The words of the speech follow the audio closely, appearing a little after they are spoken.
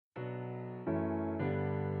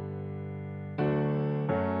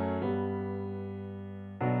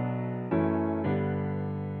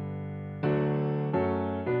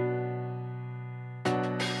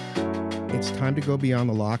It's time to go beyond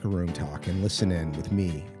the locker room talk and listen in with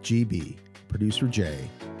me, GB, producer Jay,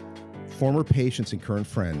 former patients and current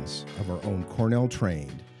friends of our own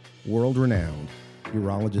Cornell-trained, world-renowned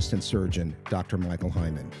urologist and surgeon, Dr. Michael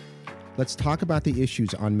Hyman. Let's talk about the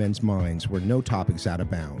issues on men's minds where no topic's out of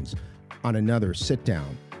bounds on another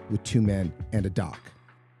sit-down with two men and a doc.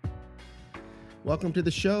 Welcome to the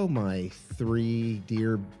show, my three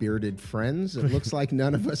dear bearded friends. It looks like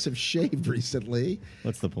none of us have shaved recently.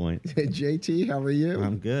 What's the point? JT, how are you?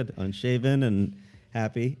 I'm good. Unshaven and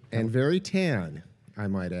happy. And very tan, I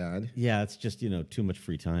might add. Yeah, it's just, too much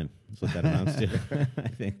free time. That's what that amounts to, I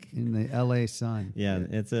think. In the LA sun. Yeah,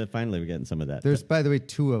 it's finally we're getting some of that. There's, by the way,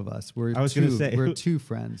 two of us. We're two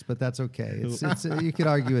friends, but that's okay. It's you could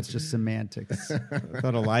argue it's just semantics. I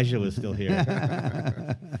thought Elijah was still here.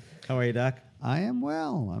 How are you, Doc? I am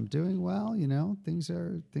well. I'm doing well. Things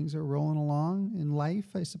are rolling along in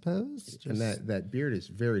life, I suppose. And that beard is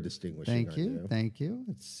very distinguishing. Thank you.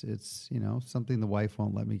 It's something the wife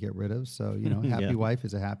won't let me get rid of. So happy wife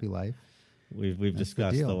is a happy life. We've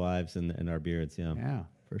discussed the wives and our beards. Yeah. Yeah,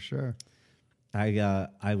 for sure.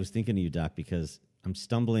 I was thinking of you, Doc, because I'm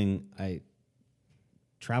stumbling. I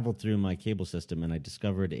traveled through my cable system and I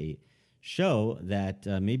discovered a show that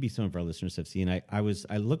maybe some of our listeners have seen. I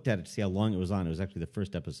looked at it to see how long it was on. It was actually the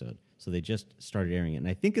first episode, so they just started airing it, and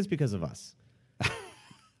I think it's because of us.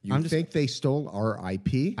 You think they stole our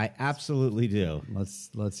IP? I absolutely do.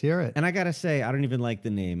 Let's hear it. And I gotta say, I don't even like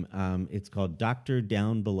the name. It's called Doctor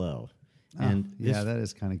Down Below. And that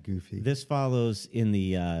is kind of goofy. This follows in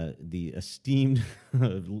the esteemed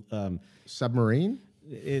Submarine.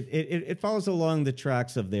 It follows along the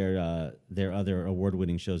tracks of their other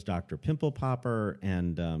award-winning shows, Dr. Pimple Popper,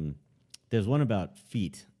 and there's one about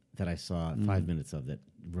feet that I saw 5 minutes of that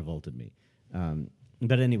revolted me.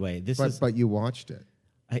 But anyway, But you watched it.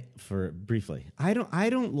 Briefly. I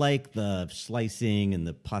don't like the slicing and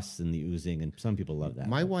the pus and the oozing, and some people love that.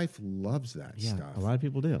 My wife loves that stuff. A lot of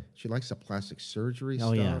people do. She likes the plastic surgery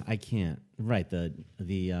stuff. Oh yeah, I can't. Right, the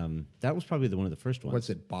that was probably one of the first ones. Was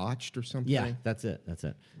it botched or something? Yeah, that's it.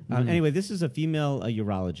 Anyway, this is a female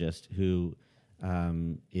urologist who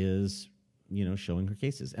is showing her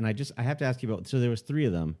cases, and I have to ask you about. So there was 3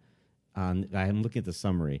 of them. I'm looking at the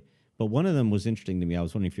summary, but one of them was interesting to me. I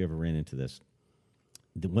was wondering if you ever ran into this.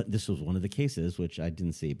 This was one of the cases, which I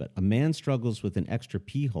didn't see, but a man struggles with an extra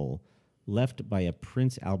pee hole left by a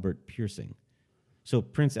Prince Albert piercing. So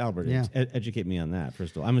Prince Albert, educate me on that,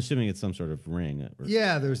 first of all. I'm assuming it's some sort of ring.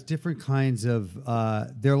 Yeah, there's different kinds of,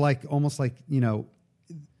 they're almost like,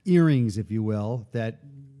 earrings, if you will, that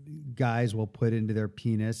guys will put into their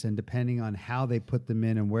penis, and depending on how they put them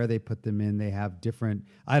in and where they put them in, they have different.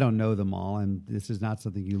 I don't know them all, and this is not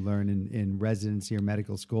something you learn in residency or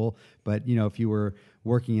medical school. But if you were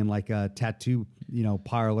working in like a tattoo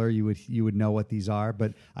parlor, you would know what these are.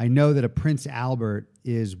 But I know that a Prince Albert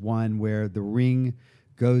is one where the ring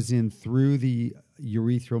goes in through the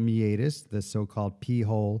urethral meatus, the so-called pee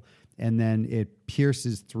hole, and then it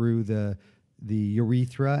pierces through the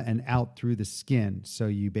urethra and out through the skin. So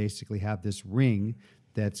you basically have this ring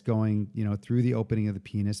that's going, through the opening of the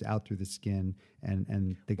penis, out through the skin,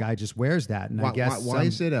 and the guy just wears that. And I guess why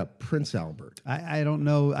is it a Prince Albert? I don't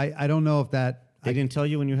know. I don't know if that. They didn't tell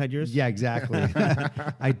you when you had yours? Yeah, exactly.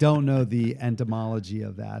 I don't know the entomology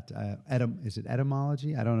of that. Is it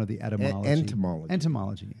etymology? I don't know the etymology.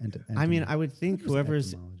 Entomology. I mean, I would think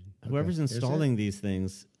whoever's installing these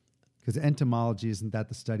things. Because entomology, isn't that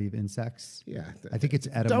the study of insects? Yeah. I think it's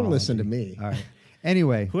etymology. Don't listen to me. All right.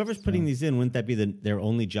 Anyway. Whoever's putting these in, wouldn't that be their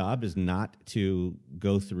only job is not to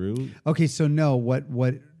go through? Okay, so no.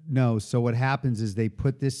 So what happens is they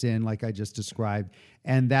put this in, like I just described,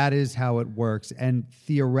 and that is how it works. And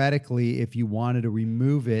theoretically, if you wanted to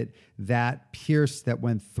remove it, that pierce that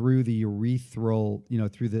went through the urethral,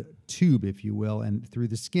 through the tube, if you will, and through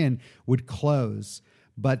the skin would close.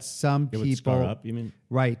 But some people would scar up, you mean?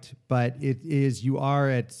 Right, but you are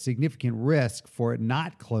at significant risk for it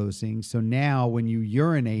not closing. So now when you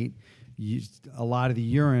urinate, a lot of the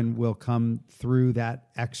urine will come through that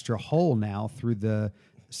extra hole now through the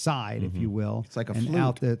side, if you will. It's like a and flute.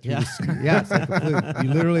 Out the yeah, it's like a flute.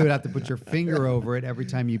 You literally would have to put your finger over it every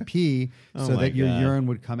time you pee so that your urine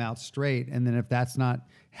would come out straight. And then if that's not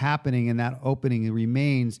happening and that opening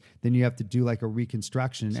remains, then you have to do like a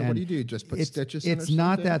reconstruction. So what do you do? Just put stitches in it? It's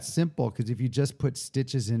not that simple, because if you just put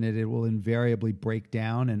stitches in it, it will invariably break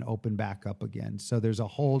down and open back up again. So there's a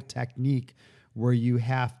whole technique where you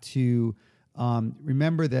have to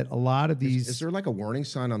remember that a lot of these. Is there like a warning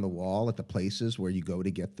sign on the wall at the places where you go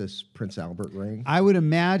to get this Prince Albert ring? I would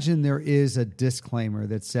imagine there is a disclaimer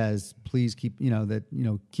that says, please keep,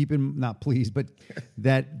 keep in, not please, but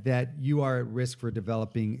that you are at risk for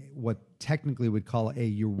developing what technically would call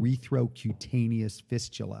a urethro-cutaneous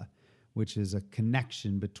fistula, which is a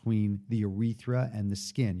connection between the urethra and the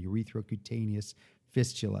skin, urethro-cutaneous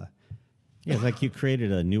fistula. Yeah, it's like you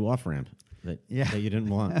created a new off-ramp that you didn't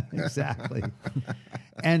want. Exactly.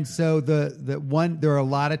 And so there are a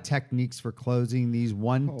lot of techniques for closing these.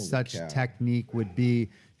 One such technique would be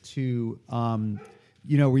to,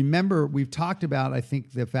 remember we've talked about, I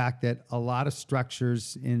think, the fact that a lot of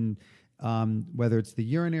structures in, whether it's the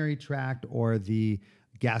urinary tract or the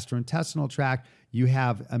gastrointestinal tract, you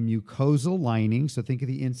have a mucosal lining. So think of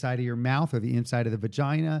the inside of your mouth or the inside of the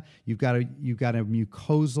vagina. You've got a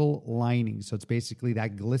mucosal lining. So it's basically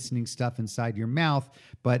that glistening stuff inside your mouth,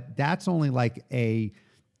 but that's only like a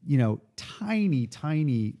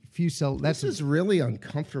tiny few cell. This is really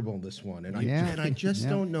uncomfortable, this one, and I just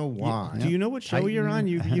don't know why. Do you know what show you're on?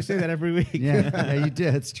 You say that every week. Yeah, you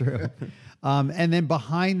did. It's true. And then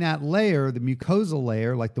behind that layer, the mucosal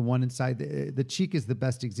layer, like the one inside the cheek is the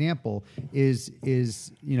best example, is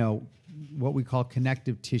what we call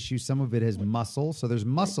connective tissue. Some of it has muscle. So there's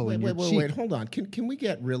muscle in your cheek. Wait, hold on. Can we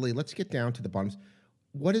let's get down to the bottom.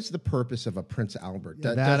 What is the purpose of a Prince Albert?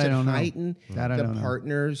 Does I don't know. heighten the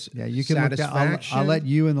partner's you can satisfaction? I'll let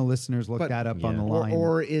you and the listeners look that up on the line.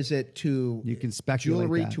 Or is it to you can speculate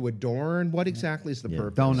jewelry that. to adorn? What exactly is the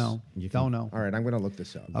purpose? Don't know. Don't know. All right, I'm going to look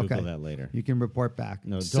this up. Google that later. You can report back.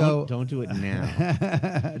 No, don't do it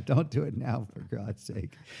now. Don't do it now, for God's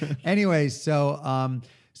sake. Anyway, so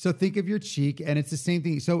think of your cheek, and it's the same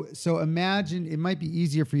thing. So imagine, it might be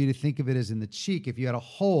easier for you to think of it as in the cheek if you had a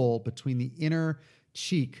hole between the inner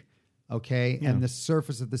cheek, and the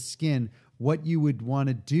surface of the skin. What you would want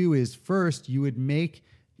to do is first you would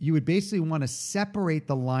basically want to separate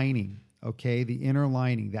the lining, the inner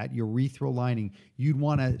lining, that urethral lining. You'd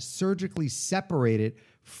want to surgically separate it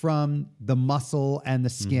from the muscle and the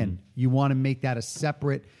skin. Mm-hmm. You want to make that a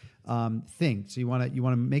separate thing. So you want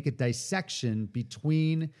to make a dissection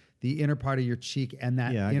between the inner part of your cheek and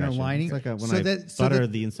that inner lining. It's like when I butter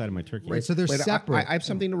the inside of my turkey. Right, so they're separate. I have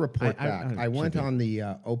something to report back. I went on the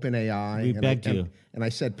OpenAI. We begged you. And I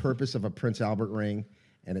said purpose of a Prince Albert ring,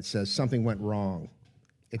 and it says something went wrong.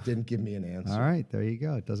 It didn't give me an answer. All right, there you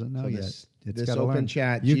go. It doesn't know yet. This open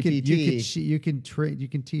chat, you GPT. You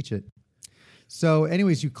can teach it. So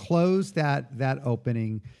anyways, you close that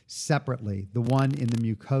opening separately, the one in the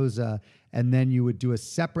mucosa, and then you would do a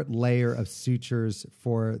separate layer of sutures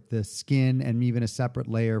for the skin and even a separate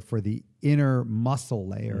layer for the inner muscle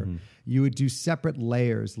layer. Mm-hmm. You would do separate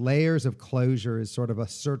layers. Layers of closure is sort of a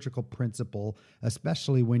surgical principle,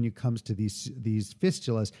 especially when it comes to these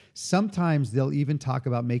fistulas. Sometimes they'll even talk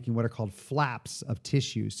about making what are called flaps of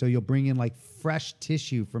tissue. So you'll bring in like fresh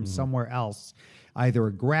tissue from somewhere else, either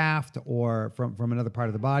a graft or from another part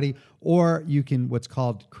of the body, or you can what's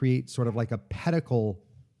called create sort of like a pedicle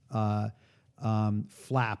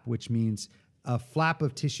flap, which means a flap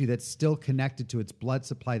of tissue that's still connected to its blood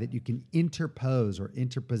supply that you can interpose or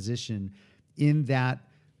interposition in that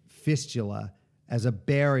fistula as a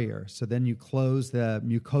barrier. So then you close the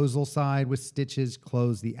mucosal side with stitches,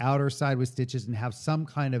 close the outer side with stitches, and have some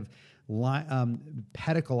kind of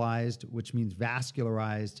pedicalized, which means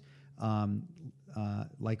vascularized,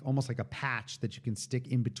 like almost like a patch that you can stick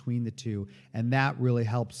in between the two, and that really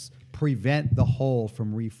helps prevent the hole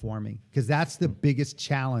from reforming, because that's the biggest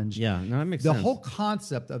challenge. Yeah, no, that makes sense. The whole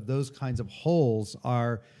concept of those kinds of holes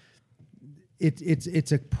are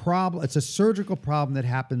it's a problem. It's a surgical problem that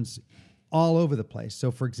happens all over the place.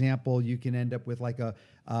 So, for example, you can end up with like a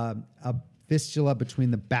fistula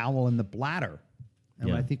between the bowel and the bladder.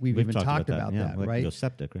 And I think we've even talked about that, like right? Go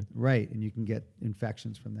septic, right? Right, and you can get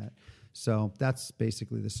infections from that. So that's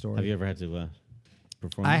basically the story. Have you ever had to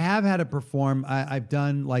perform? I have had to perform. I've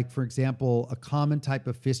done, like, for example, a common type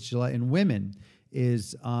of fistula in women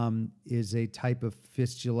is a type of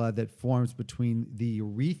fistula that forms between the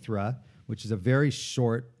urethra, which is a very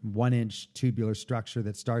short 1-inch tubular structure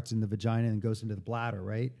that starts in the vagina and goes into the bladder,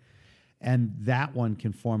 right? And that one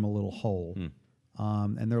can form a little hole.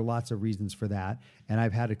 And there are lots of reasons for that. And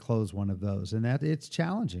I've had to close one of those. And it's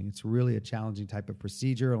challenging. It's really a challenging type of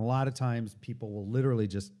procedure. And a lot of times people will literally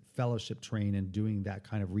just fellowship train in doing that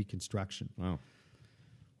kind of reconstruction. Wow.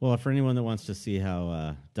 Well, for anyone that wants to see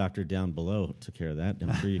how Dr. Down Below took care of that,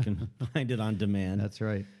 I'm sure you can find it on demand. That's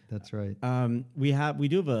right. That's right. We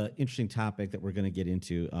do have an interesting topic that we're going to get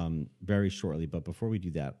into very shortly. But before we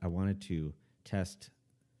do that, I wanted to test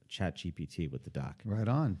ChatGPT with the doc. Right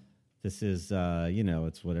on. This is,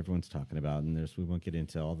 it's what everyone's talking about, and we won't get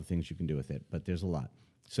into all the things you can do with it, but there's a lot.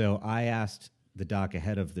 So I asked the doc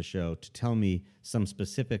ahead of the show to tell me some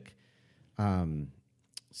specific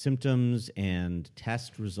symptoms and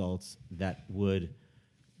test results that would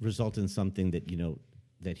result in something that,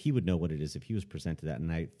 that he would know what it is if he was presented that.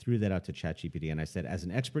 And I threw that out to ChatGPT, and I said, as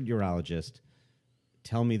an expert urologist,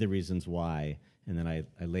 tell me the reasons why. And then I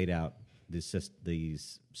laid out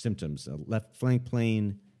these symptoms: left flank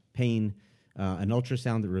pain, an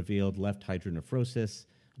ultrasound that revealed left hydronephrosis,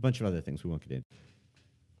 a bunch of other things we won't get into.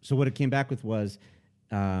 So what it came back with was,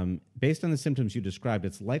 based on the symptoms you described,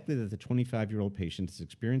 it's likely that the 25-year-old patient is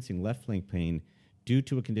experiencing left flank pain due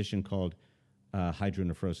to a condition called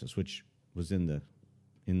hydronephrosis, which was in the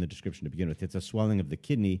description to begin with. It's a swelling of the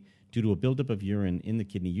kidney due to a buildup of urine in the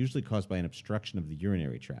kidney, usually caused by an obstruction of the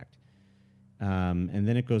urinary tract. And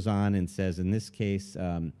then it goes on and says, in this case,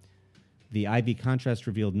 the IV contrast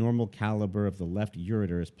revealed normal caliber of the left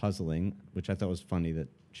ureter is puzzling, which I thought was funny that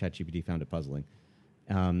ChatGPT found it puzzling.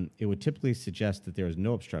 It would typically suggest that there is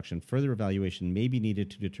no obstruction. Further evaluation may be needed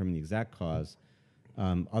to determine the exact cause.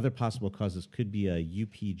 Other possible causes could be a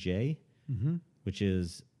UPJ, which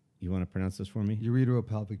is, you want to pronounce this for me?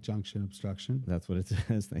 Ureteropelvic junction obstruction. That's what it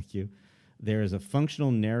says. Thank you. There is a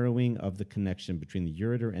functional narrowing of the connection between the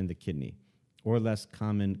ureter and the kidney, or less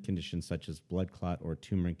common conditions such as blood clot or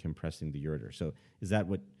tumor compressing the ureter. So is that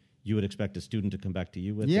what you would expect a student to come back to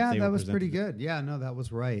you with? Yeah, that was pretty good. Yeah, no, that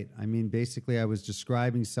was right. I mean, basically, I was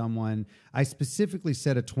describing someone. I specifically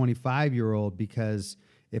said a 25-year-old because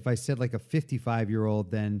if I said like a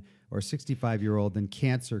 55-year-old then or 65-year-old, then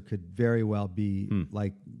cancer could very well be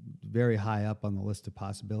like very high up on the list of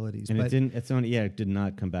possibilities. And it did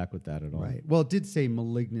not come back with that at all. Right. Well, it did say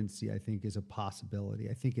malignancy, I think, is a possibility.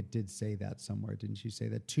 I think it did say that somewhere. Didn't you say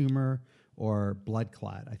that? Tumor or blood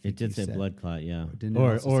clot, I think it did say said. Blood clot, yeah.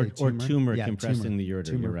 Or tumor compressing the ureter.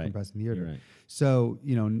 Tumor You're right. compressing the ureter. You're right. So,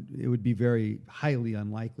 it would be very highly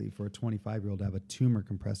unlikely for a 25-year-old to have a tumor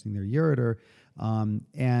compressing their ureter.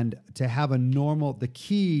 And to have the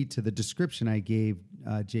key to the description I gave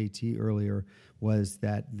JT earlier was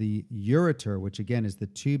that the ureter, which again is the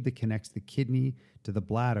tube that connects the kidney to the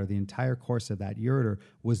bladder, the entire course of that ureter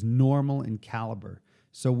was normal in caliber.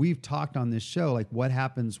 So we've talked on this show, like what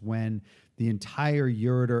happens when the entire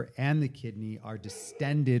ureter and the kidney are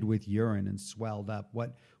distended with urine and swelled up.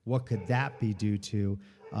 What could that be due to?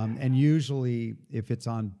 And usually, if it's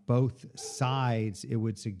on both sides, it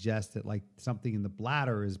would suggest that like something in the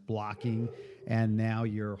bladder is blocking, and now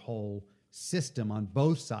your whole system on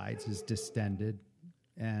both sides is distended,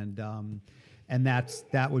 and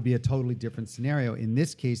that would be a totally different scenario. In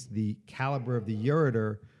this case, the caliber of the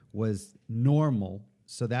ureter was normal.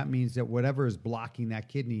 So that means that whatever is blocking that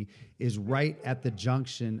kidney is right at the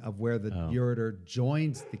junction of where the ureter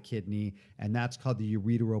joins the kidney, and that's called the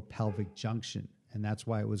ureteropelvic junction. And that's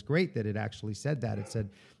why it was great that it actually said that. It said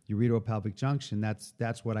ureteropelvic junction.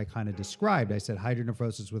 That's what I kind of described. I said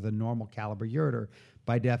hydronephrosis with a normal caliber ureter,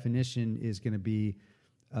 by definition, is going to be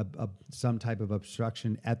some type of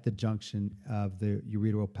obstruction at the junction of the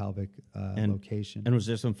ureteropelvic location. And was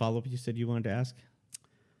there some follow-up you said you wanted to ask?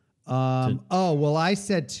 I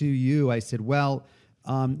said to you,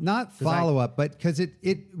 not follow-up, but because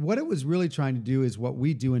what it was really trying to do is what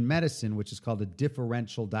we do in medicine, which is called a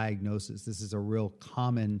differential diagnosis. This is a real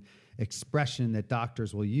common expression that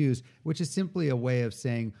doctors will use, which is simply a way of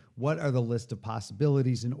saying, what are the list of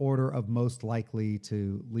possibilities in order of most likely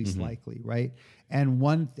to least likely, right? And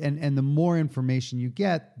the more information you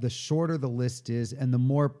get, the shorter the list is, and the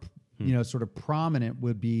more sort of prominent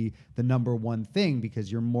would be the number one thing,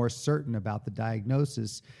 because you're more certain about the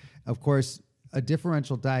diagnosis. Of course, a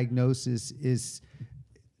differential diagnosis is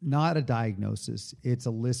not a diagnosis. It's a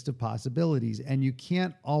list of possibilities, and you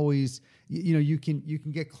can't always, you can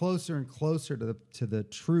get closer and closer to the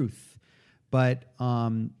truth, but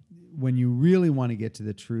when you really want to get to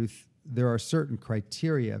the truth, there are certain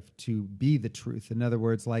criteria to be the truth. In other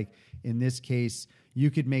words, like in this case, you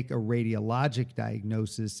could make a radiologic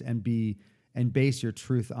diagnosis and base your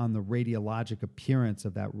truth on the radiologic appearance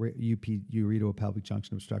of that ureteropelvic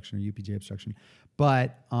junction obstruction or UPJ obstruction.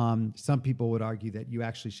 But some people would argue that you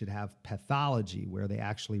actually should have pathology, where they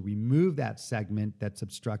actually remove that segment that's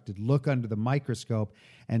obstructed, look under the microscope,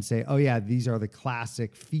 and say, oh yeah, these are the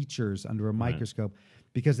classic features under a microscope.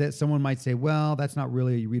 Because someone might say, well, that's not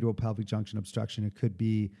really a ureteropelvic junction obstruction. It could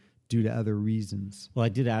be due to other reasons. Well, I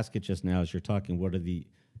did ask it just now as you're talking, what are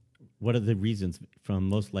the reasons from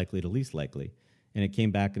most likely to least likely? And it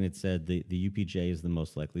came back and it said the UPJ is the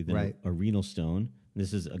most likely, then a renal stone.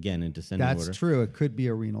 This is, again, in descending order. That's true. It could be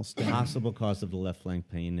a renal stone. Possible cause of the left flank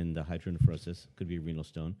pain and the hydronephrosis could be a renal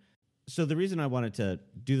stone. So the reason I wanted to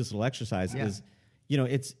do this little exercise is,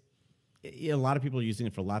 it's a lot of people are using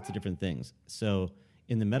it for lots of different things. So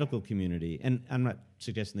in the medical community, and I'm not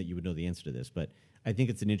suggesting that you would know the answer to this, but I think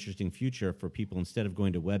it's an interesting future for people, instead of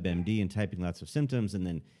going to WebMD and typing lots of symptoms and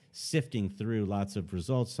then sifting through lots of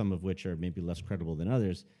results, some of which are maybe less credible than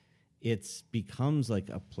others. It becomes like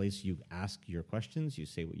a place you ask your questions, you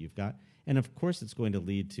say what you've got. And of course, it's going to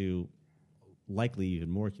lead to likely even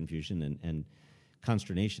more confusion and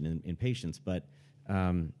consternation in patients. But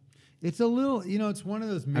it's a little, it's one of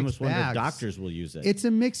those mixed I almost wonder if bags. doctors will use it. It's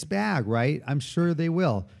a mixed bag, right? I'm sure they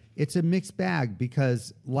will. It's a mixed bag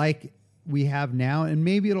because like we have now, and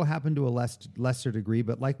maybe it'll happen to a lesser degree,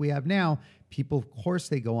 but like we have now, people, of course,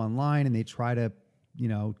 they go online and they try to,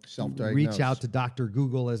 reach out to Dr.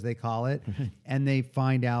 Google, as they call it, and they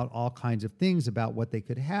find out all kinds of things about what they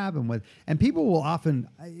could have and people will often,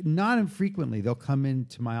 not infrequently, they'll come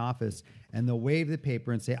into my office and they'll wave the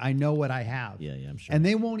paper and say, I know what I have. Yeah, I'm sure. And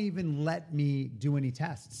they won't even let me do any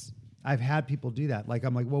tests. I've had people do that. Like,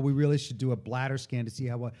 I'm like, well, we really should do a bladder scan to see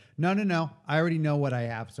how. No. I already know what I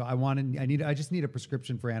have. So I just need a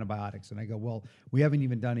prescription for antibiotics. And I go, well, we haven't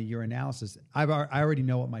even done a urinalysis. I already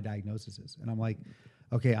know what my diagnosis is. And I'm like,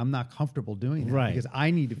 okay, I'm not comfortable doing that because I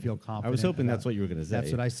need to feel confident. I was hoping that's what you were going to say.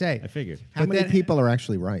 That's what I say. I figured. How many people are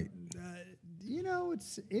actually right?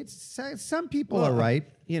 It's some people are right.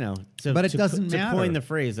 But it doesn't matter. To coin the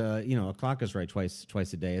phrase, a clock is right twice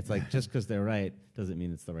a day. It's like just because they're right doesn't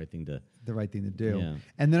mean it's the right thing to do. Yeah.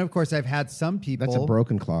 And then, of course, I've had some people. That's a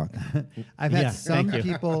broken clock. I've had some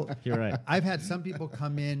people. You're right. I've had some people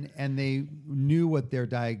come in and they knew what their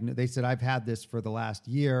diagnosis. They said, I've had this for the last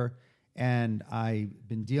year and I've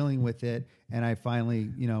been dealing with it, and I finally,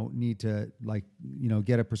 need to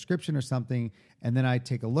get a prescription or something. And then I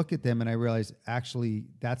take a look at them and I realize, actually,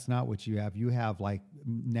 that's not what you have. You have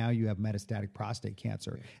now you have metastatic prostate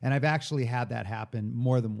cancer. And I've actually had that happen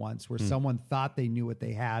more than once, where someone thought they knew what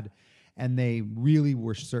they had and they really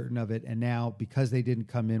were certain of it. And now, because they didn't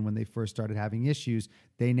come in when they first started having issues,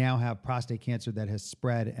 they now have prostate cancer that has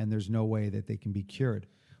spread, and there's no way that they can be cured.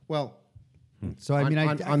 Well, so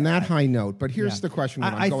on that high note, but here's the question.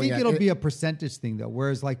 I think it'll be a percentage thing, though.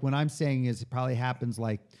 Whereas, like, when I'm saying is it probably happens,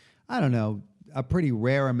 like, I don't know, a pretty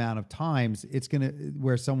rare amount of times, it's going to,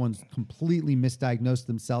 where someone's completely misdiagnosed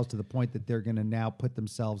themselves to the point that they're going to now put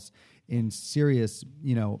themselves in serious,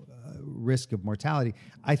 risk of mortality.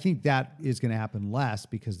 I think that is going to happen less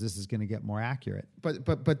because this is going to get more accurate.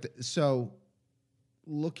 So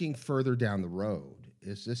looking further down the road,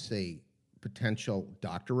 is this a potential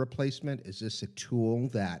doctor replacement? Is this a tool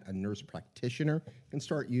that a nurse practitioner can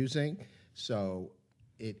start using? So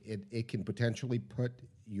it can potentially put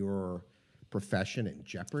your profession in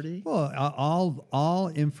jeopardy? Well, all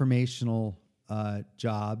informational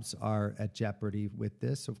jobs are at jeopardy with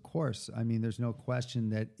this, of course. I mean, there's no question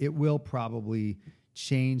that it will probably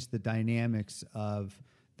change the dynamics of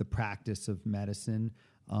the practice of medicine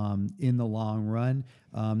in the long run.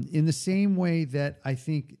 In the same way that I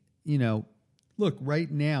think, look,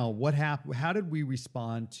 right now, what happened? How did we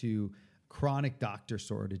respond to chronic doctor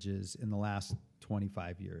shortages in the last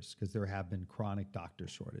 25 years? Because there have been chronic doctor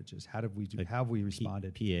shortages. How have we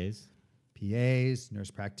responded? PAs, nurse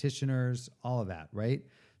practitioners, all of that, right?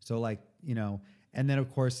 So and then of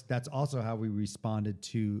course that's also how we responded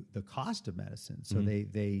to the cost of medicine. So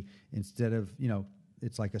they instead of,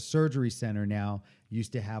 it's like a surgery center now,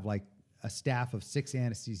 used to have like a staff of 6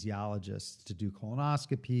 anesthesiologists to do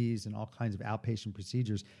colonoscopies and all kinds of outpatient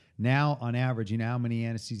procedures. Now, on average, you know how many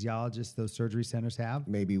anesthesiologists those surgery centers have?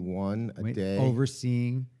 Maybe one a day.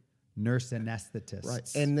 Overseeing nurse anesthetists. Right.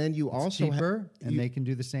 And then you also cheaper, and they can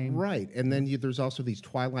do the same. Right. And then there's also these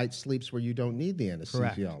twilight sleeps where you don't need the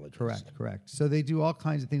anesthesiologist. Correct. So they do all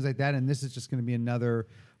kinds of things like that, and this is just going to be another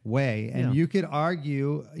way. And you could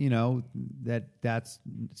argue, that that's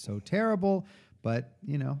so terrible, but,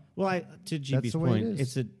 Well, to GB's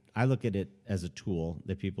point, I look at it as a tool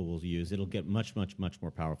that people will use. It'll get much, much, much more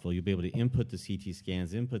powerful. You'll be able to input the CT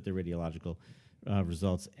scans, input the radiological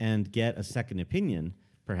results, and get a second opinion,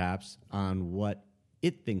 perhaps, on what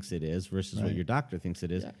it thinks it is versus what your doctor thinks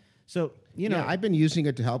it is. Yeah. So, I've been using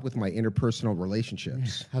it to help with my interpersonal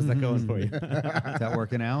relationships. How's that going for you? Is that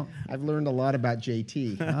working out? I've learned a lot about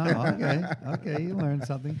JT. Oh, okay. You learned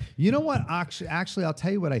something. You know what? Actually, I'll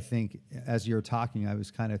tell you what I think. As you're talking, I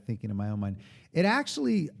was kind of thinking in my own mind. It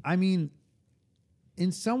actually, in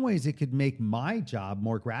some ways, it could make my job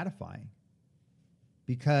more gratifying,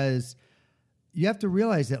 because you have to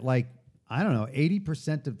realize that,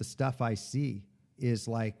 80% of the stuff I see is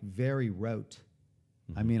very rote.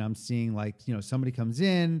 I'm seeing somebody comes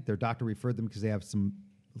in, their doctor referred them because they have some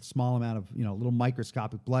small amount of, little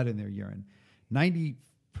microscopic blood in their urine. 90%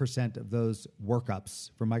 of those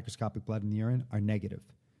workups for microscopic blood in the urine are negative.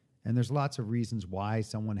 And there's lots of reasons why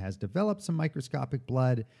someone has developed some microscopic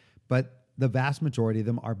blood, but the vast majority of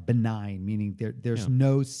them are benign, meaning there's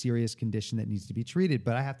no serious condition that needs to be treated,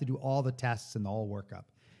 but I have to do all the tests and the whole workup.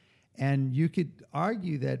 And you could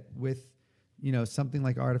argue that with, something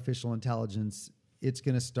like artificial intelligence, it's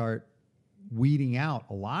going to start weeding out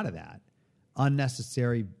a lot of that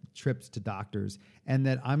unnecessary trips to doctors, and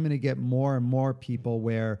that I'm going to get more and more people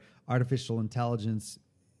where artificial intelligence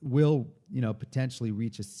will, potentially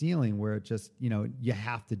reach a ceiling where it just, you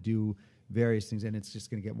have to do various things, and it's just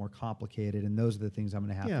going to get more complicated, and those are the things I'm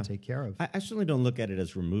going to have to take care of. I certainly don't look at it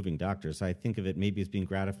as removing doctors. I think of it maybe as being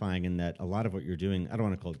gratifying in that a lot of what you're doing, I don't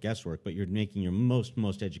want to call it guesswork, but you're making your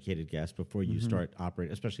most educated guess before you start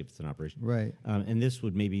operating, especially if it's an operation. Right. And this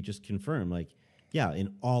would maybe just confirm,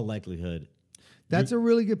 in all likelihood. That's a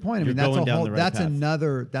really good point. I mean,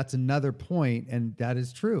 that's another point, and that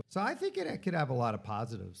is true. So I think it could have a lot of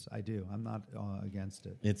positives. I do. I'm not against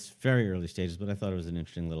it. It's very early stages, but I thought it was an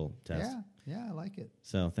interesting little test. Yeah, I like it.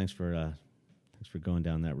 So thanks for going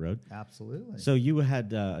down that road. Absolutely. So you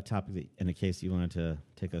had a topic in a case you wanted to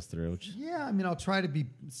take us through. I'll try to be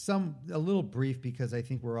a little brief because I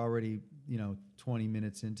think we're already 20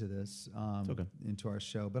 minutes into this into our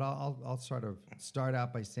show. But I'll sort of start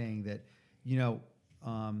out by saying that.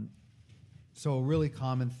 So a really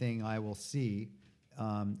common thing I will see,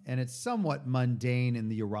 and it's somewhat mundane in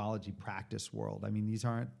the urology practice world. I mean, these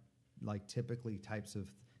aren't like typically types of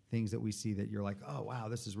things that we see that you're like, oh, wow,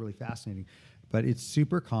 this is really fascinating. But it's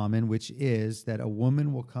super common, which is that a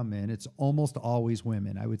woman will come in. It's almost always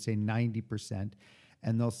women. I would say 90%.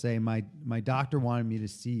 And they'll say, my doctor wanted me to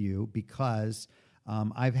see you because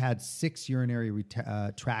I've had 6 urinary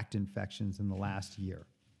tract infections in the last year.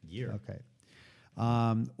 Okay.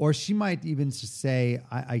 Or she might even say,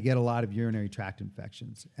 I get a lot of urinary tract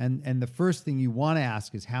infections. And the first thing you want to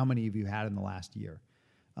ask is how many of you had in the last year?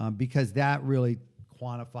 Because that really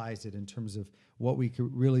quantifies it in terms of what we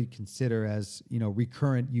could really consider as,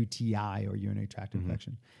 recurrent UTI or urinary tract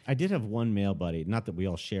infection. I did have one male buddy, not that we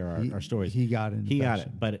all share our stories. He got an infection. He got it,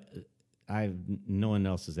 but no one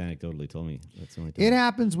else has anecdotally told me. That's the only time. It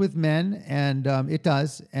happens with men, and it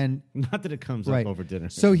does. And not that it comes up over dinner.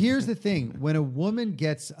 So here's the thing. When a woman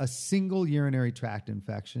gets a single urinary tract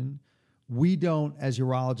infection, we don't, as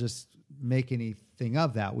urologists, make anything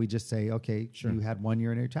of that. We just say, okay, you had one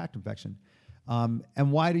urinary tract infection.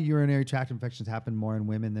 And why do urinary tract infections happen more in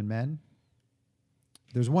women than men?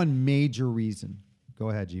 There's one major reason. Go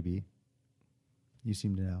ahead, GB. You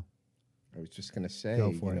seem to know. I was just going to say,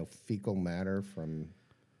 fecal matter from.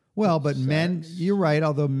 Well, but sex. Men, you're right.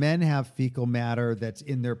 Although men have fecal matter that's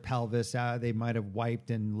in their pelvis, they might have wiped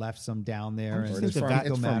and left some down there. Or and it's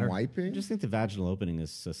from wiping. I just think the vaginal opening is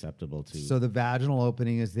susceptible to. So the vaginal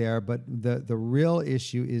opening is there, but the real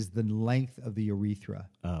issue is the length of the urethra.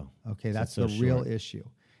 Oh, okay, that's the real issue,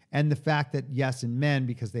 and the fact that yes, in men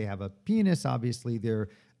because they have a penis, obviously their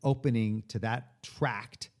opening to that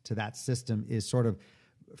tract, to that system, is sort of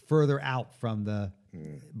further out from the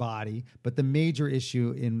body. But the major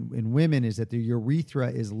issue in women is that the urethra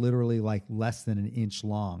is literally like less than an inch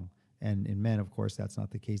long. And in men, of course, that's not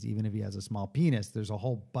the case. Even if he has a small penis, there's a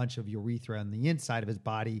whole bunch of urethra on the inside of his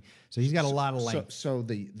body. So he's got a lot of length. So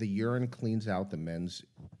the urine cleans out the men's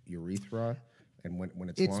urethra, and when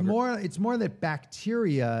it's longer? It's more that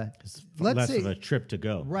bacteria. Less of a trip to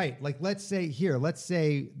go. Right. Like let's say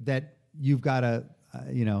that you've got a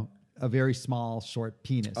very small, short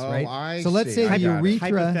penis, right? So let's say the urethra,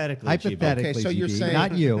 hypothetically, okay, so you're saying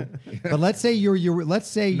not you, but let's say your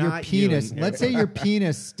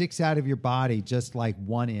penis sticks out of your body just like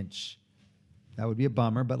 1 inch. That would be a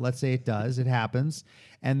bummer, but let's say it does. It happens.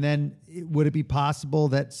 And then would it be possible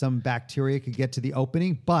that some bacteria could get to the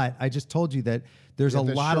opening? But I just told you that there's a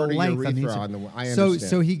lot of length on the inside. I understand.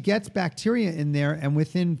 So he gets bacteria in there, and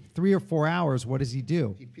within 3 or 4 hours, what does he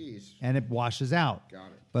do? He pees. And it washes out. Got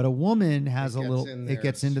it. But a woman has it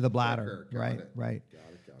gets into the bladder. Got it. Got it.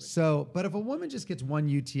 So, but if a woman just gets one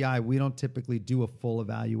UTI, we don't typically do a full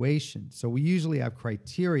evaluation. So we usually have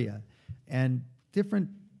criteria, and different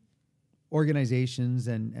organizations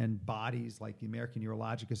and bodies like the American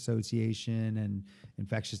Urologic Association and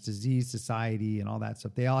Infectious Disease Society and all that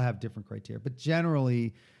stuff, they all have different criteria. But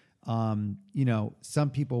generally, some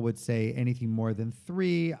people would say anything more than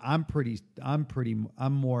 3. I'm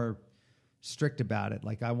more strict about it.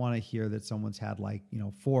 Like I want to hear that someone's had 4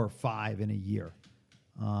 or 5 in a year.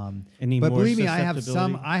 But believe me, I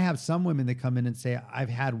have some women that come in and say I've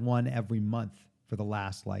had one every month for the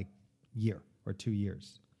last year or 2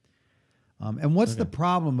 years. And what's the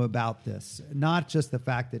problem about this? Not just the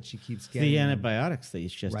fact that she keeps getting the antibiotics that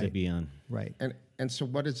she has to be on. Right. And so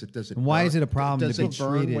what is it? Does it? And why burn? is it a problem Does to be it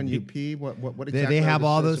burn treated? when you pee? What exactly? They have are the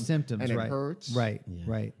all those symptoms, and right? it hurts. Right.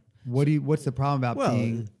 Right. What's the problem about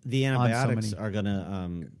being the antibiotics on so are going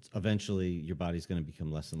to eventually your body's going to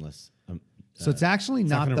become less and less. So it's actually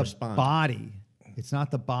not the respond. body. It's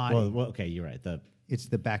not the body. Well, okay, you're right. It's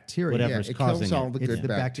the bacteria. Whatever's it causing kills all it. the It's good the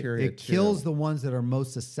bacteria. It kills the ones that are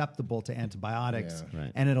most susceptible to antibiotics,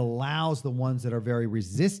 Right. and it allows the ones that are very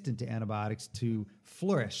resistant to antibiotics to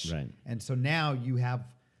flourish. Right. And so now you have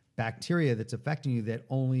bacteria that's affecting you that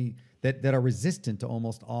are resistant to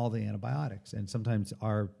almost all the antibiotics, and sometimes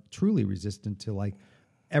are truly resistant to like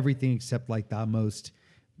everything except like the most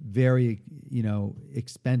very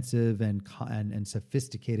expensive and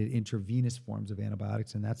sophisticated intravenous forms of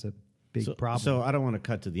antibiotics, and that's a big problem. So I don't want to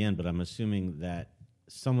cut to the end, but I'm assuming that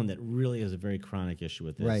someone that really has a very chronic issue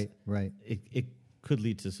with this, right. it could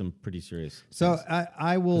lead to some pretty serious. So things.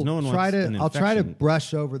 I will No one try wants to. an I'll try to infection.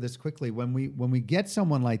 brush over this quickly. When we get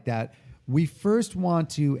someone like that, we first want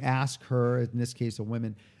to ask her, in this case, a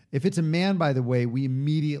woman. If it's a man, by the way, we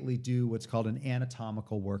immediately do what's called an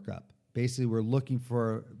anatomical workup. Basically, we're looking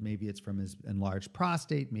for, maybe it's from his enlarged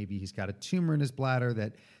prostate, maybe he's got a tumor in his bladder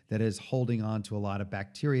that is holding on to a lot of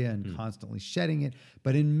bacteria and constantly shedding it.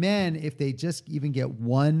 But in men, if they just even get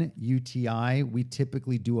one UTI, we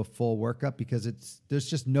typically do a full workup because there's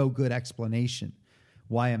just no good explanation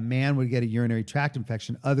why a man would get a urinary tract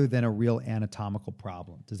infection other than a real anatomical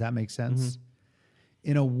problem. Does that make sense?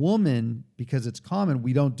 In a woman, because it's common,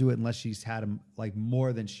 we don't do it unless she's had them like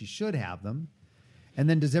more than she should have them. And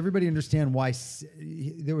then does everybody understand why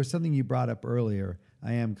there was something you brought up earlier?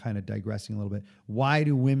 I am kind of digressing a little bit. Why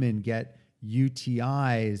do women get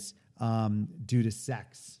UTIs due to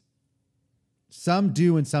sex? Some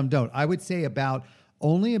do and some don't. I would say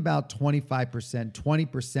only about 25%,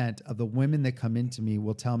 20% of the women that come into me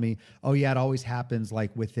will tell me, oh yeah, it always happens like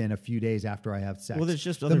within a few days after I have sex. Well, there's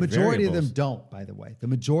just the other majority variables. of them don't, by the way. The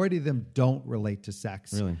majority of them don't relate to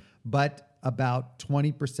sex. Really? But about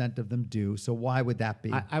 20% of them do. So why would that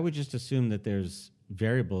be? I would just assume that there's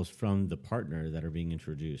variables from the partner that are being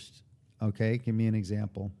introduced. Okay, give me an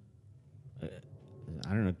example. I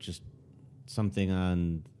don't know, just something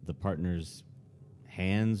on the partner's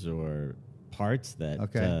hands or parts that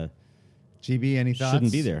GB, any thoughts?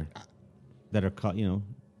 shouldn't be there, that are could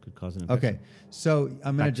cause an infection. Okay, so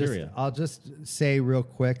I'll just say real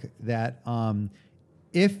quick that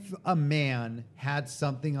if a man had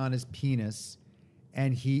something on his penis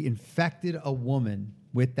and he infected a woman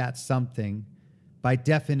with that something, by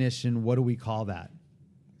definition, what do we call that?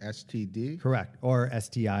 STD? Correct. Or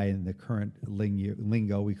STI in the current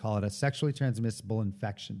lingo, we call it a sexually transmissible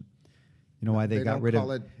infection. You know why they got don't rid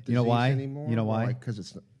call of it you know why? anymore? You know why? Because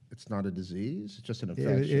it's not a disease. It's just an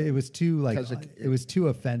infection. It was too it was too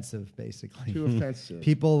offensive, basically. Too offensive.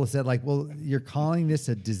 People said like, "Well, you're calling this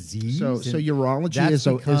a disease." So And urology that's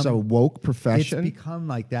is a woke profession. It's become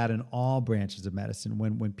like that in all branches of medicine.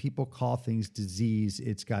 When people call things disease,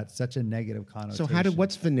 it's got such a negative connotation. So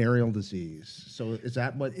what's venereal disease? So is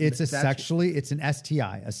that what it's an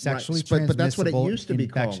STI, a sexually transmissible but that's what it used to be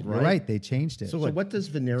infection. called, You're right? right, they changed it. So what does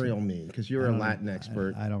venereal mean? Because you're a Latin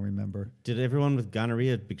expert. I don't remember. Did everyone with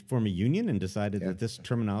gonorrhea form a union and decided that this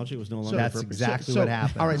terminology was no longer That's appropriate? exactly what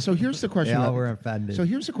happened. All right, so here's the question. They all were offended. So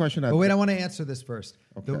here's the question. But wait, I want to answer this first.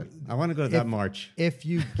 Okay. I want to go to that march. If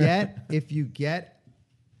you get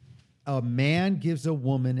a man gives a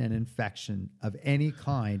woman an infection of any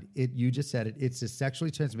kind, you just said it, it's a sexually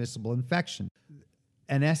transmissible infection.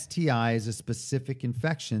 An STI is a specific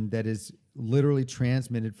infection that is literally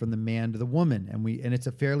transmitted from the man to the woman, and it's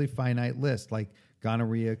a fairly finite list, like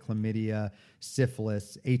gonorrhea, chlamydia,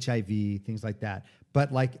 syphilis, HIV, things like that.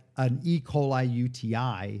 But like an E. coli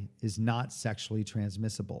UTI is not sexually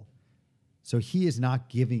transmissible. So he is not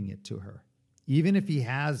giving it to her. Even if he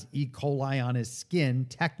has E. coli on his skin,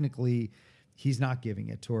 technically he's not giving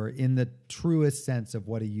it to her in the truest sense of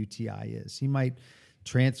what a UTI is. He might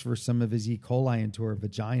transfer some of his E. coli into her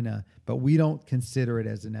vagina, but we don't consider it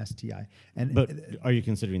as an STI. But are you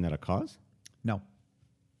considering that a cause? No.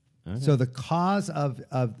 Okay. So the cause of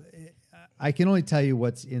I can only tell you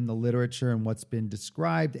what's in the literature and what's been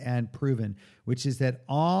described and proven, which is that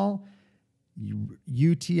all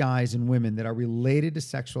UTIs in women that are related to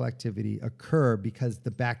sexual activity occur because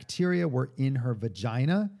the bacteria were in her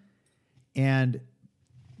vagina and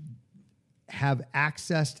have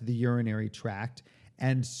access to the urinary tract,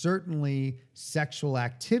 And certainly sexual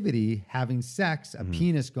activity, having sex, a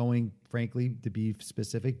penis going, frankly, to be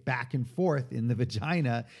specific, back and forth in the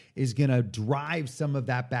vagina is going to drive some of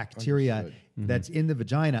that bacteria that's in the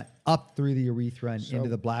vagina up through the urethra and into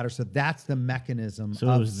the bladder. So that's the mechanism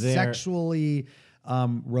of sexually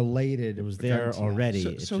related. It was there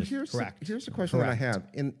already. So here's the question that I have.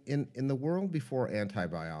 In the world before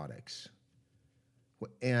antibiotics,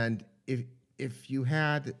 and if you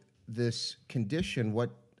had this condition,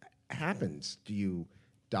 what happens? Do you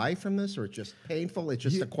die from this, or it's just painful? It's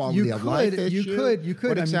just a quality of life issue? You could.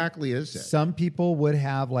 What exactly is it? Some people would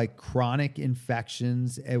have like chronic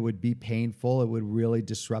infections. It would be painful. It would really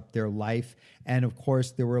disrupt their life. And of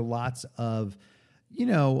course, there were lots of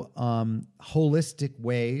holistic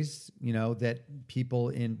ways, that people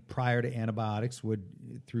in prior to antibiotics would,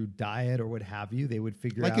 through diet or what have you, they would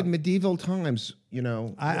figure out. Like in medieval times,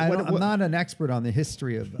 I'm not an expert on the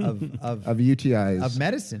history of UTIs, of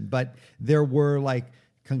medicine, but there were like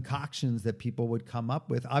concoctions that people would come up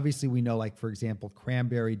with. Obviously, we know, like, for example,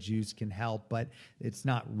 cranberry juice can help, but it's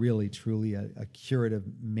not really truly a curative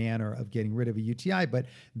manner of getting rid of a UTI. But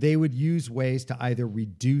they would use ways to either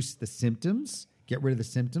reduce the symptoms, get rid of the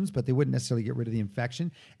symptoms, but they wouldn't necessarily get rid of the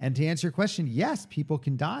infection. And to answer your question, yes, people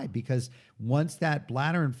can die, because once that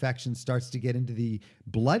bladder infection starts to get into the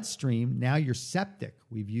bloodstream, now you're septic.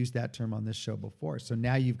 We've used that term on this show before. So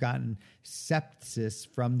now you've gotten sepsis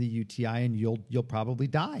from the UTI, and you'll probably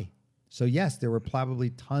die. So yes, there were probably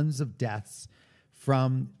tons of deaths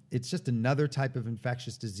from, it's just another type of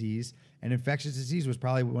infectious disease. And infectious disease was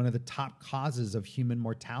probably one of the top causes of human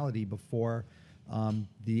mortality before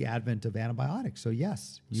the advent of antibiotics. So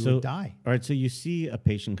yes, you would die. All right, so you see a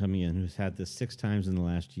patient coming in who's had this 6 times in the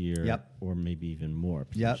last year, Yep. or maybe even more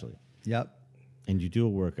potentially. Yep. And you do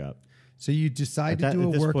a workup. So you decide to do a workup.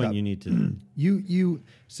 At this point, you need to.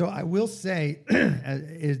 So I will say,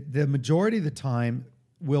 the majority of the time,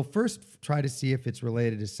 we'll first try to see if it's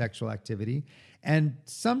related to sexual activity. And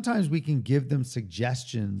sometimes we can give them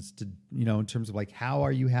suggestions to, in terms of like, how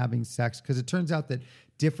are you having sex? Because it turns out that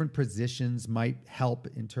different positions might help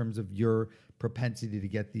in terms of your propensity to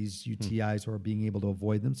get these UTIs or being able to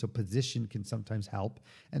avoid them. So position can sometimes help.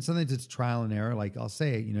 And sometimes it's trial and error. Like I'll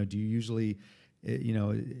say, do you usually,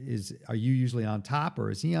 are you usually on top,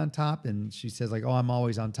 or is he on top? And she says like, oh, I'm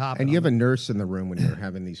always on top. And you have a nurse in the room when you're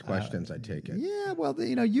having these questions, I take it. Yeah, well,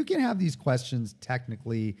 you can have these questions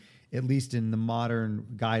technically, at least in the modern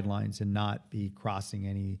guidelines, and not be crossing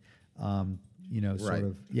any, sort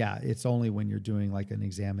of, it's only when you're doing like an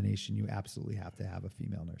examination, you absolutely have to have a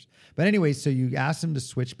female nurse. But anyway, so you ask them to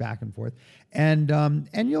switch back and forth, and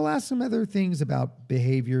you'll ask them other things about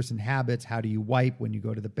behaviors and habits. How do you wipe when you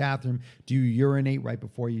go to the bathroom? Do you urinate right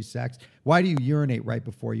before you sex? Why do you urinate right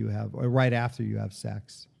before you have, or right after you have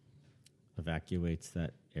sex? Evacuates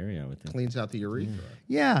that area with it. Cleans out the urethra.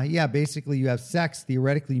 Yeah. Basically, you have sex.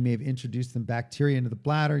 Theoretically, you may have introduced some bacteria into the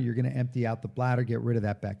bladder. You're going to empty out the bladder, get rid of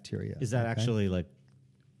that bacteria. Is that actually like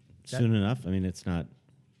soon enough? I mean, it's not.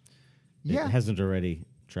 Yeah, it hasn't already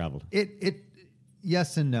traveled. It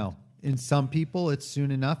yes and no. In some people, it's soon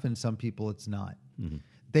enough. In some people, it's not. Mm-hmm.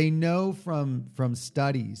 They know from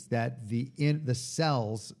studies that the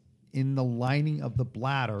cells in the lining of the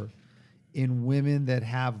bladder, in women that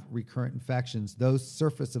have recurrent infections, those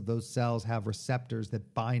surface of those cells have receptors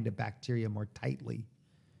that bind to bacteria more tightly.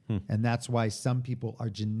 And that's why some people are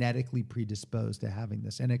genetically predisposed to having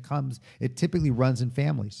this. And it typically runs in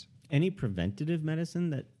families. Any preventative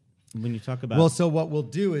medicine that, when you talk about... Well, so what we'll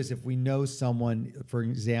do is, if we know someone, for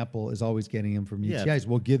example, is always getting them from UTIs,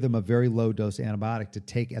 we'll give them a very low dose antibiotic to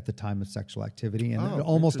take at the time of sexual activity. And it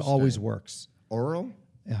almost always works. Oral?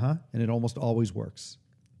 And it almost always works.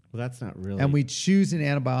 Well, that's not really... And we choose an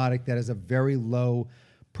antibiotic that has a very low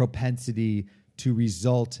propensity to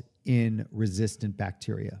result in resistant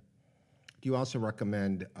bacteria. Do you also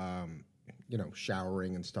recommend,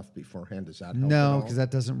 showering and stuff beforehand? Does that help? No, because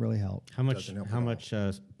that doesn't really help. How much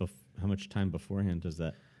time beforehand does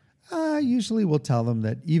that? Usually we'll tell them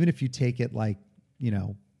that even if you take it like,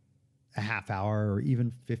 a half hour or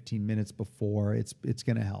even 15 minutes before, it's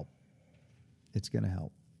going to help. It's going to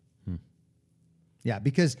help. Yeah,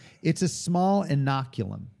 because it's a small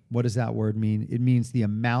inoculum. What does that word mean? It means the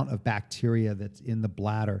amount of bacteria that's in the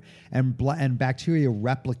bladder. And bacteria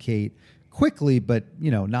replicate quickly, but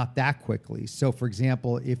not that quickly. So, for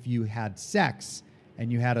example, if you had sex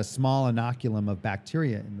and you had a small inoculum of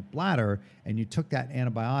bacteria in the bladder and you took that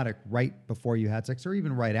antibiotic right before you had sex, or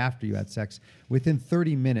even right after you had sex, within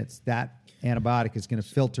 30 minutes, that antibiotic is going to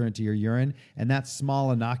filter into your urine, and that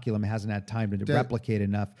small inoculum hasn't had time to replicate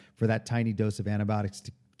enough for that tiny dose of antibiotics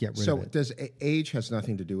to get rid of it. So age has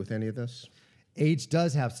nothing to do with any of this? Age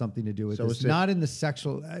does have something to do with So this. is it- Not in the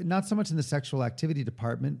sexual, not so much in the sexual activity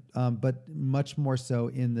department, but much more so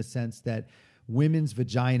in the sense that women's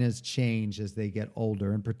vaginas change as they get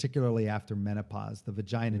older, and particularly after menopause. The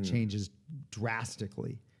vagina changes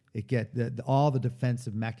drastically. All the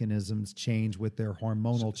defensive mechanisms change with their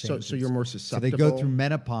hormonal changes. So you're more So susceptible. they go through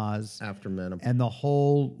menopause, after menopause. and the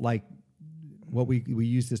whole what we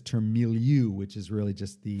use this term milieu, which is really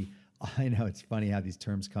just the. I know it's funny how these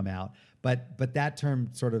terms come out, but that term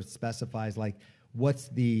sort of specifies what's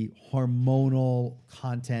the hormonal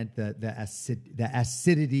content, the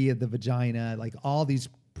acidity of the vagina, all these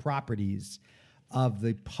properties of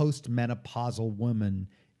the postmenopausal woman.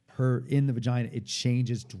 Her in the vagina, it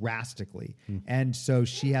changes drastically, and so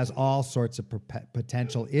she has all sorts of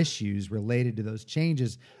potential issues related to those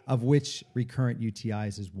changes, of which recurrent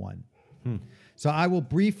UTIs is one. So I will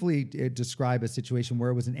briefly describe a situation where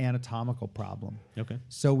it was an anatomical problem. Okay.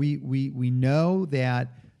 So we know that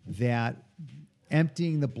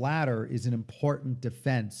emptying the bladder is an important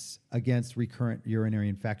defense against recurrent urinary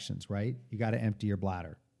infections, right? You got to empty your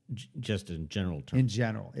bladder. Just in general terms. In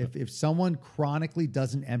general, if someone chronically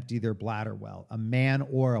doesn't empty their bladder well, a man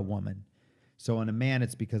or a woman, so in a man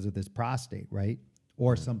it's because of this prostate, right?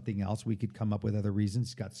 Or something else. We could come up with other reasons.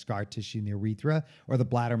 He's got scar tissue in the urethra, or the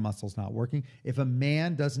bladder muscle's not working. If a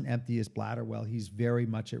man doesn't empty his bladder well, he's very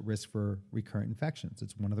much at risk for recurrent infections.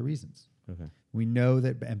 It's one of the reasons. Okay. We know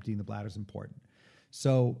that emptying the bladder is important.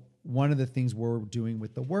 So one of the things we're doing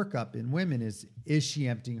with the workup in women is she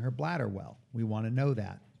emptying her bladder well? We want to know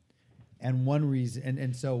that. And one reason,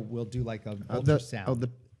 and so we'll do an ultrasound.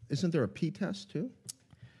 Isn't there a P test too?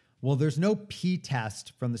 Well, there's no P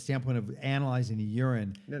test from the standpoint of analyzing the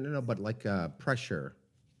urine. No, but pressure.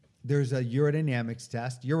 There's a urodynamics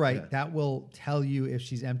test. You're right. Yeah. That will tell you if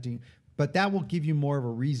she's emptying, but that will give you more of a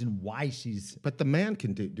reason why she's. But the man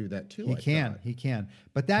can do that too. He can.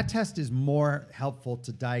 But that test is more helpful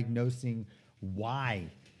to diagnosing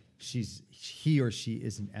why he or she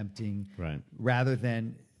isn't emptying, Right. rather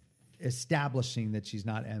than establishing that she's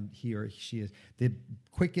not he or she is. The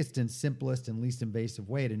quickest and simplest and least invasive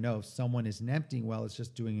way to know if someone isn't emptying well is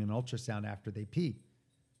just doing an ultrasound after they pee.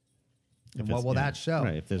 And what will that show?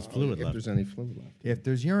 Right, if there's fluid If left. there's any fluid left. If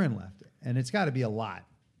there's urine left. And it's got to be a lot.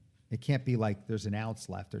 It can't be like there's an ounce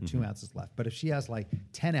left or 2 ounces left. But if she has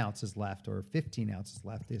 10 ounces left or 15 ounces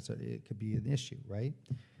left, it could be an issue, right?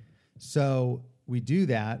 So we do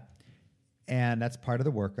that, and that's part of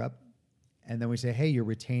the workup. And then we say, hey, you're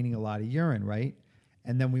retaining a lot of urine, right?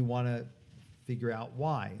 And then we want to figure out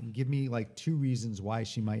why. And give me 2 reasons why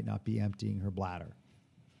she might not be emptying her bladder.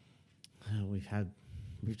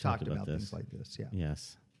 We've talked about this. things like this, yeah.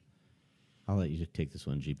 Yes. I'll let you take this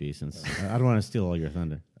one, GP, since I don't want to steal all your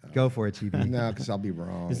thunder. Go for it, GB. No, because I'll be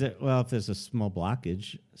wrong. Is it if there's a small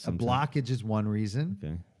blockage? A blockage is one reason.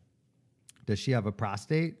 Okay. Does she have a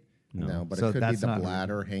prostate? No, but So it could be that's the not-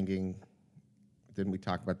 bladder hanging. Didn't we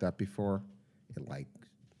talk about that before? It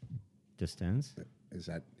Distends? is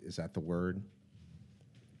that the word?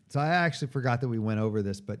 So I actually forgot that we went over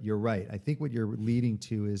this, but you're right. I think what you're leading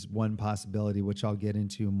to is one possibility, which I'll get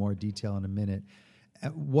into in more detail in a minute.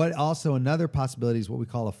 What also another possibility is what we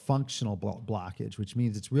call a functional blockage, which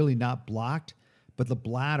means it's really not blocked, but the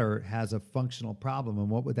bladder has a functional problem. And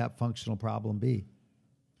what would that functional problem be?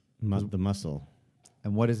 The muscle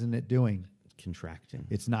And what isn't it doing? contracting.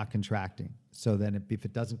 It's not contracting. So then if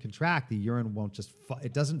it doesn't contract, the urine won't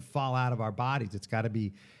it doesn't fall out of our bodies. It's got to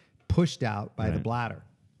be pushed out by the Right. bladder,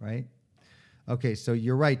 right? Okay, so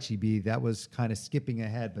you're right, GB. That was kind of skipping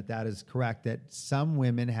ahead, but that is correct that some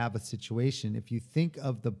women have a situation. If you think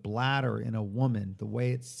of the bladder in a woman, the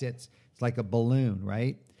way it sits, it's like a balloon,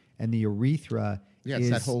 right? And the urethra Yeah,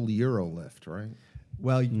 it's that whole Euro lift, right?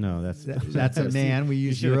 well, No, that's a man. We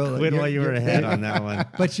use you Euro. quit while you were ahead on that one.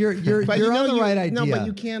 But you're But on the right idea. No, but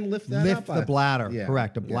you can lift that lift up. the bladder. Yeah.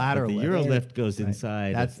 Correct, a bladder The lift. Eurolift goes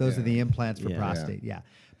inside. Those are the implants for Yeah. prostate. Yeah.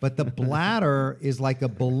 But the bladder is like a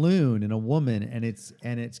balloon in a woman, and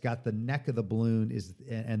it's got the neck of the balloon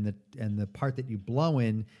and the part that you blow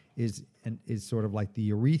in is sort of like the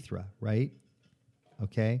urethra, right?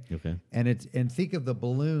 Okay. Okay. And think of the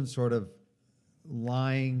balloon sort of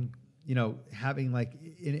lying, having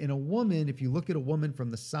in a woman. If you look at a woman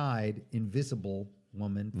from the side, invisible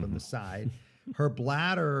woman from the side, her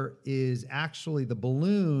bladder is actually the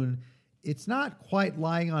balloon. It's not quite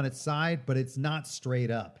lying on its side, but it's not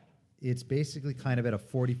straight up. It's basically kind of at a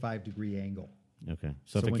 45-degree angle. Okay.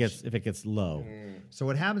 So So when if it gets low, So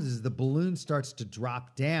what happens is the balloon starts to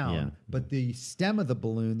drop down, Yeah. but the stem of the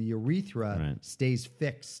balloon, the urethra, Right. stays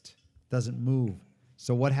fixed, doesn't move.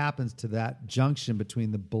 So what happens to that junction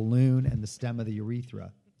between the balloon and the stem of the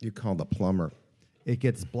urethra? You call the plumber. It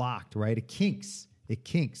gets blocked, right? It kinks.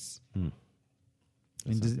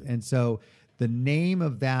 And so the name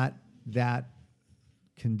of that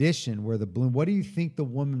condition where the balloon, what do you think the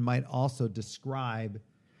woman might also describe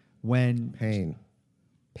when pain?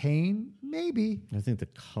 Maybe. I think the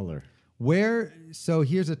color. So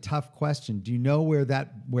here's a tough question. Do you know where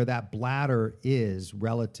that bladder is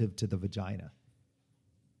relative to the vagina?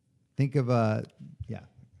 Think of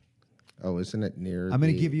Oh, isn't it near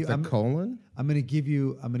the colon? I'm going to give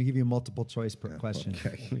you a multiple choice per question.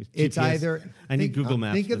 Okay. It's GPS. either I need Google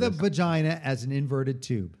Maps. Think for of the this. vagina as an inverted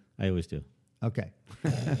tube. I always do. Okay.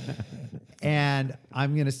 And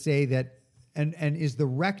I'm going to say that and is the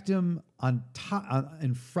rectum on top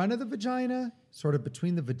in front of the vagina, sort of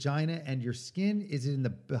between the vagina and your skin? Is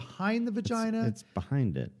it behind the vagina? It's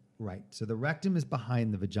behind it. Right. So the rectum is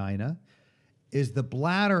behind the vagina. Is the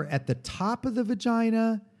bladder at the top of the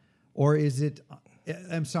vagina, or is it,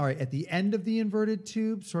 at the end of the inverted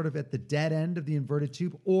tube, sort of at the dead end of the inverted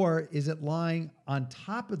tube, or is it lying on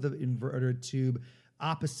top of the inverted tube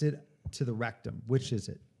opposite to the rectum? Which is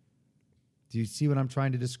it? Do you see what I'm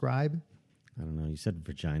trying to describe? I don't know. You said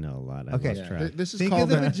vagina a lot. I Okay. lost track. This is Think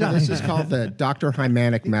called of the vagina. This is called the Dr.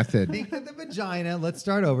 Hymanek method. Think of the vagina. Let's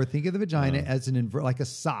start over. Think of the vagina as like a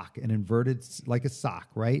sock, an inverted, like a sock,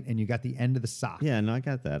 right? And you got the end of the sock. Yeah, no, I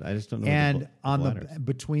got that. I just don't know. And on bladder is.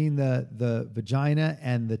 between the vagina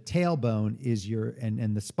and the tailbone is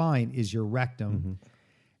and the spine is your rectum. Mm-hmm.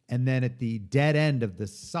 And then at the dead end of the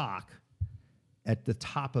sock, at the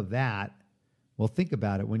top of that, well, think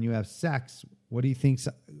about it. When you have sex, what do you think's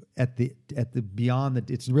at the beyond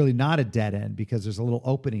the? It's really not a dead end because there's a little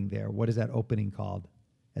opening there. What is that opening called?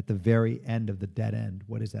 At the very end of the dead end,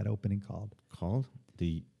 what is that opening called? Called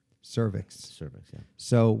the Cervix. cervix. Yeah.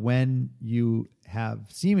 So when you have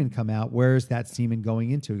semen come out, where is that semen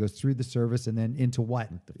going into? It goes through the cervix and then into what?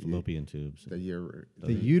 The fallopian tubes. The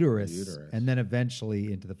Uterus, and then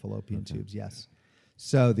eventually into the fallopian tubes. Yes.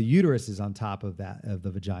 So the uterus is on top of the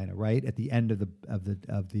vagina, right? At the end of the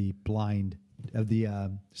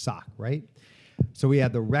sock, right? So we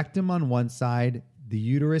have the rectum on one side, the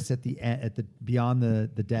uterus at the beyond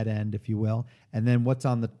the dead end, if you will, and then what's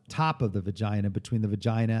on the top of the vagina, between the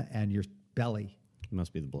vagina and your belly? It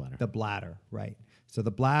must be the bladder. The bladder, right? So the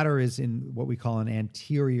bladder is in what we call an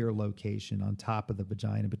anterior location on top of the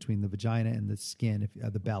vagina, between the vagina and the skin,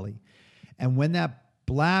 the belly, and when that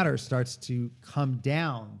bladder starts to come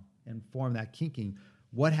down and form that kinking,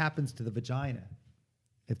 what happens to the vagina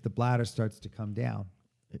if the bladder starts to come down?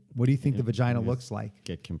 What do you think the vagina looks like?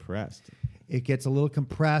 Get compressed. It gets a little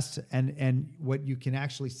compressed, and what you can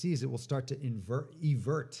actually see is it will start to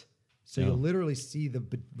evert. So you'll literally see the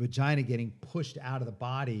vagina getting pushed out of the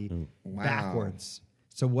body backwards.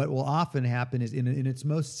 So what will often happen is in its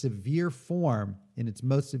most severe form,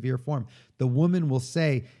 the woman will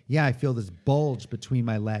say, "Yeah, I feel this bulge between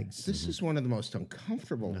my legs." This is one of the most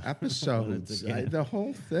uncomfortable episodes. The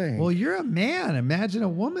whole thing. Well, you're a man. Imagine a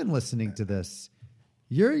woman listening to this.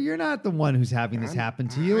 You're not the one who's having this happen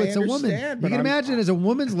to you. It's a woman. You can imagine as a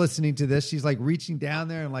woman's listening to this, she's like reaching down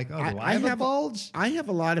there and like, "Oh, do I have a bulge?" I have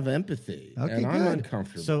a lot of empathy, Okay, and I'm good.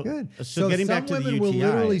 uncomfortable. So Good. So getting back to the some UTI, women will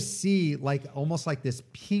literally see like almost like this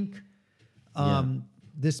pink,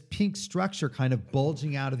 this pink structure kind of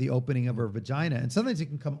bulging out of the opening of her vagina, and sometimes it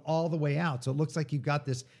can come all the way out. So it looks like you've got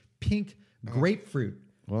this pink grapefruit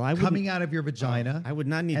coming out of your vagina. I would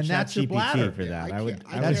not need and that's your ChatGPT bladder. for that.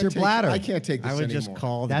 That's your bladder. I can't take this I would anymore. just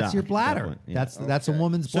call the That's your doc at that bladder. point. Yeah. That's a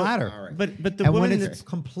woman's bladder. all right. But the And woman when it's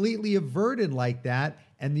completely averted like that,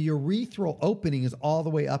 and the urethral opening is all the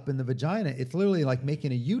way up in the vagina, it's literally like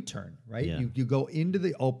making a U-turn, right? Yeah. You go into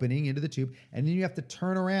the opening, into the tube, and then you have to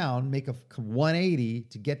turn around, make a 180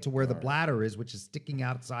 to get to where the bladder is, which is sticking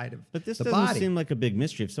outside of But this the doesn't body. seem like a big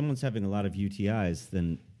mystery. If someone's having a lot of UTIs,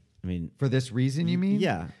 then I mean, For this reason, you mean?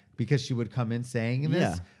 Yeah. Because she would come in saying this?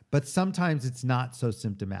 Yeah. But sometimes it's not so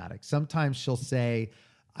symptomatic. Sometimes she'll say,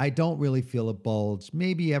 "I don't really feel a bulge."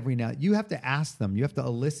 Maybe every now. You have to ask them. You have to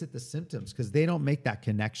elicit the symptoms because they don't make that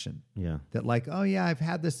connection. Yeah. That like, "Oh yeah, I've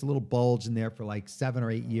had this little bulge in there for like 7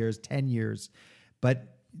 or 8 years, 10 years."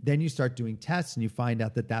 But then you start doing tests and you find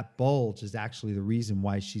out that bulge is actually the reason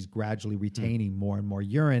why she's gradually retaining more and more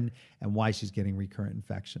urine and why she's getting recurrent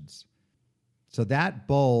infections. So that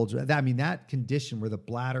bulge, that condition where the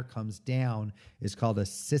bladder comes down is called a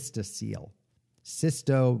cystocele.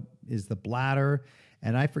 Cysto is the bladder,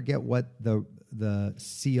 and I forget what the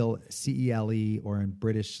seal, C-E-L-E, or in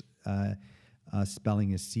British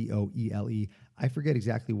spelling is C-O-E-L-E. I forget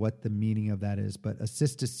exactly what the meaning of that is, but a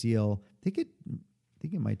cystocele, I think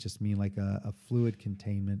it might just mean like a fluid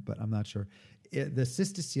containment, but I'm not sure. The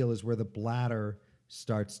cystocele is where the bladder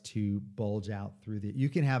starts to bulge out through the. You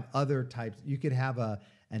can have other types. You could have a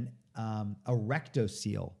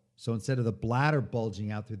rectocele. So instead of the bladder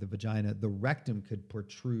bulging out through the vagina, the rectum could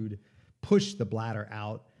protrude, push the bladder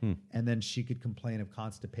out, and then she could complain of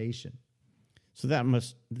constipation. So there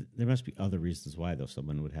must be other reasons why, though,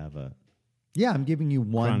 someone would have a. Yeah, I'm giving you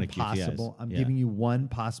one Chronic possible. UTIs. I'm Yeah. giving you one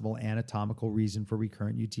possible anatomical reason for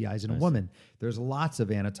recurrent UTIs in a woman. There's lots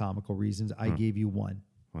of anatomical reasons. I gave you one.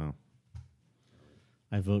 Wow.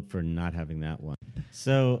 I vote for not having that one.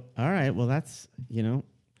 So, all right. Well, that's,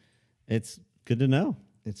 it's good to know.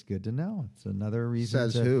 It's good to know. It's another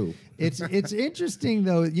reason. Says who? It's interesting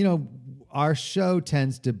though. Our show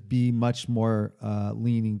tends to be much more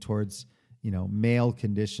leaning towards male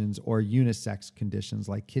conditions or unisex conditions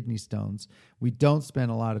like kidney stones. We don't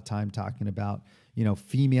spend a lot of time talking about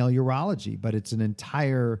female urology, but it's an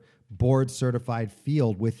entire board certified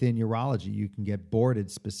field within urology. You can get boarded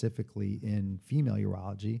specifically in female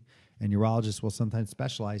urology, and urologists will sometimes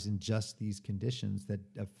specialize in just these conditions that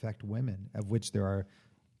affect women, of which there are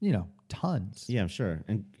tons. Yeah, sure.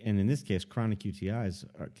 And in this case, chronic UTIs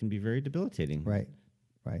can be very debilitating. Right.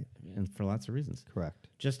 And for lots of reasons. Correct.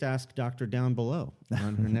 Just ask Dr. Down Below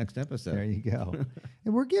on her next episode. There you go.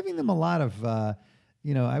 And we're giving them a lot of,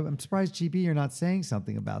 I'm surprised, GB, you're not saying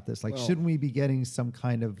something about this. Like, shouldn't we be getting some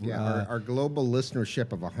kind of... our global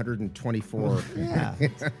listenership of 124. Yeah.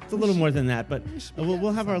 It's a little more than that, but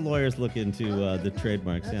we'll have our lawyers look into the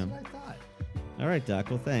trademarks. That's Yeah. what I thought. All right, Doc.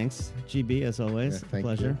 Well, thanks. GB, as always. Yeah, thank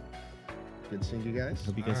Pleasure. you. Good seeing you guys.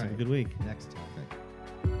 Hope you guys All have a right. good week. Next time. Okay.